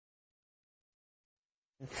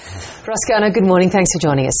Ross Garnaut, good morning. Thanks for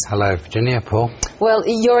joining us. Hello, Virginia. Paul. Well,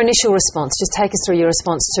 your initial response. Just take us through your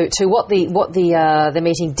response to what the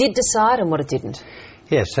meeting did decide and what it didn't.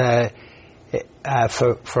 Yes, for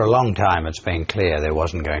a long time it's been clear there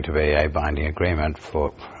wasn't going to be a binding agreement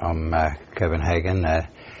from Copenhagen.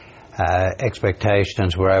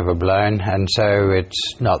 Expectations were overblown, and so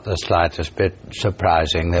it's not the slightest bit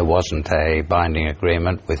surprising there wasn't a binding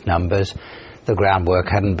agreement with numbers. The groundwork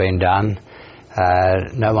hadn't been done.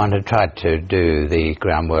 No one had tried to do the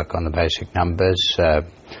groundwork on the basic numbers.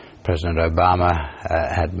 President Obama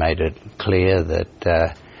had made it clear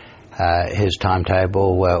that his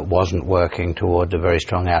timetable wasn't working toward a very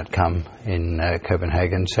strong outcome in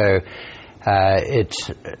Copenhagen. So it's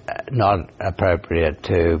not appropriate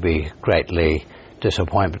to be greatly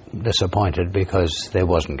disappointed because there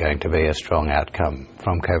wasn't going to be a strong outcome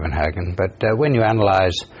from Copenhagen. But when you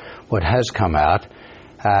analyse what has come out,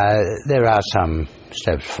 there are some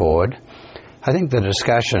steps forward. I think the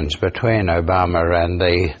discussions between Obama and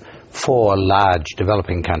the four large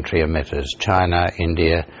developing country emitters, China,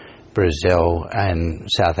 India, Brazil and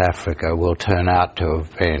South Africa, will turn out to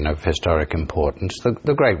have been of historic importance.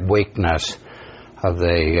 The great weakness of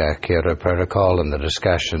the Kyoto Protocol and the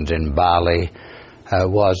discussions in Bali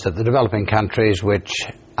was that the developing countries, which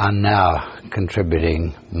are now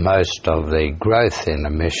contributing most of the growth in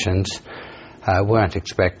emissions, weren't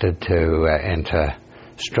expected to enter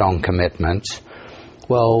strong commitments.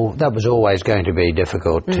 Well, that was always going to be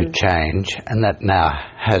difficult to change, and that now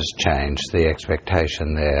has changed. The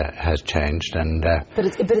expectation there has changed, and but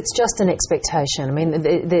it's just an expectation. I mean,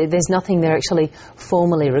 there's nothing they're actually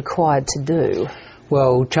formally required to do.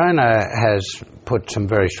 Well, China has put some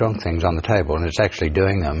very strong things on the table, and it's actually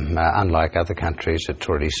doing them. Unlike other countries, it's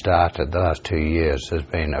already started. The last 2 years there's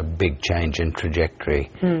been a big change in trajectory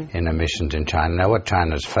in emissions in China. Now, what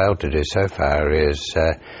China's failed to do so far is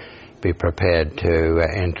be prepared to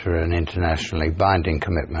enter an internationally binding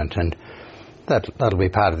commitment, and that'll be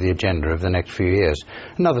part of the agenda of the next few years.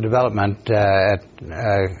 Another development at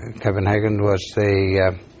Copenhagen was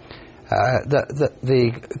the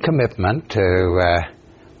commitment to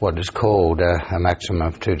what is called a maximum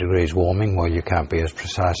of 2 degrees warming. Well, you can't be as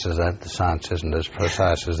precise as that. The science isn't as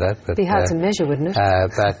precise as that. But it'd be hard to measure, wouldn't it?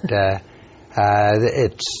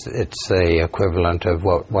 It's the equivalent of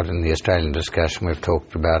what in the Australian discussion we've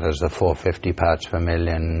talked about as the 450 parts per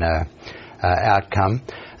million outcome.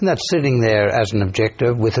 And that's sitting there as an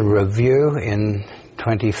objective with a review in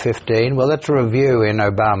 2015. Well, that's a review in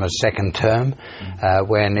Obama's second term,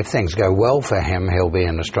 when if things go well for him, he'll be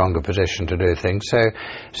in a stronger position to do things.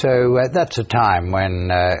 So that's a time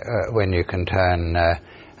when you can turn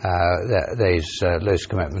these loose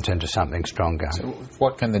commitments into something stronger. So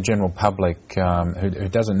what can the general public who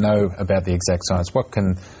doesn't know about the exact science, what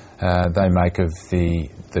can they make of the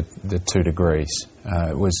 2 degrees?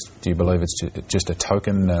 Do you believe it's just a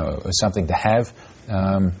token or something to have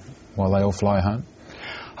while they all fly home?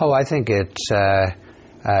 Oh, I think it's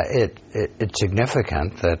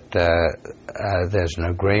significant that there's an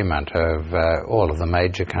agreement of all of the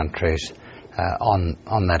major countries on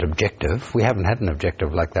that objective. We haven't had an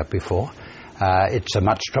objective like that before. It's a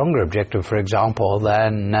much stronger objective, for example,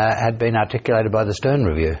 than had been articulated by the Stern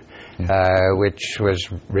Review, which was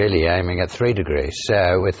really aiming at 3 degrees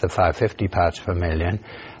with the 550 parts per million.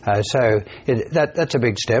 So that's a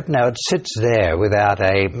big step. Now, it sits there without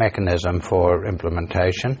a mechanism for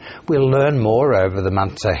implementation. We'll learn more over the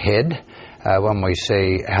months ahead when we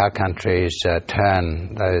see how countries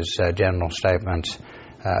turn those general statements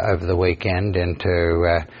over the weekend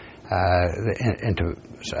into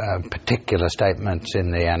particular statements in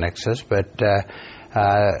the annexes. But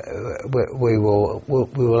we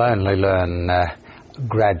will only learn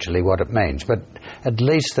gradually what it means. But at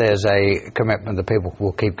least there's a commitment that people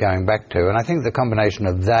will keep going back to, and I think the combination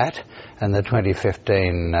of that and the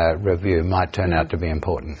 2015 review might turn out to be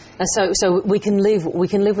important. So we can live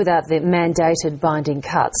without the mandated binding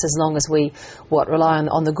cuts as long as we rely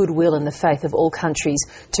on the goodwill and the faith of all countries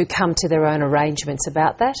to come to their own arrangements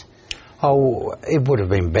about that. Oh, it would have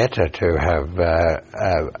been better to have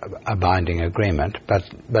a binding agreement, but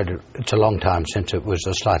it's a long time since it was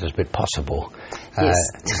the slightest bit possible. Yes.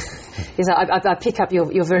 Yes, I pick up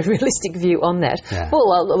your very realistic view on that. Yeah.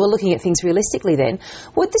 Well, we're looking at things realistically then.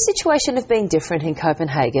 Would the situation have been different in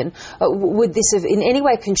Copenhagen? Would this have in any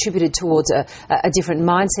way contributed towards a different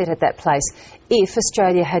mindset at that place if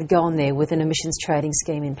Australia had gone there with an emissions trading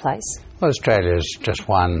scheme in place? Well, Australia is just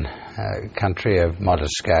one country of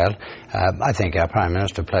modest scale. I think our Prime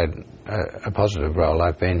Minister played a positive role.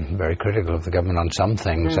 I've been very critical of the government on some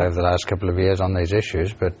things over the last couple of years on these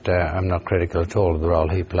issues, but I'm not critical at all of the role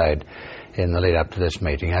he played in the lead up to this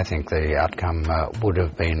meeting. I think the outcome would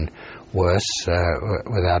have been worse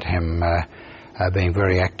without him being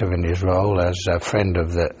very active in his role as a friend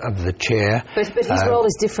of the chair. But his role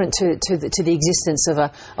is different to the existence of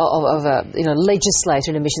a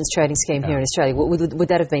legislated emissions trading scheme here in Australia. Would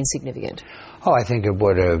that have been significant? Oh, I think it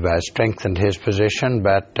would have strengthened his position,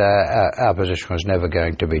 but our position was never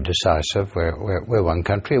going to be decisive. We're one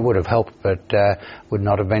country. It would have helped, but would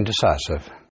not have been decisive.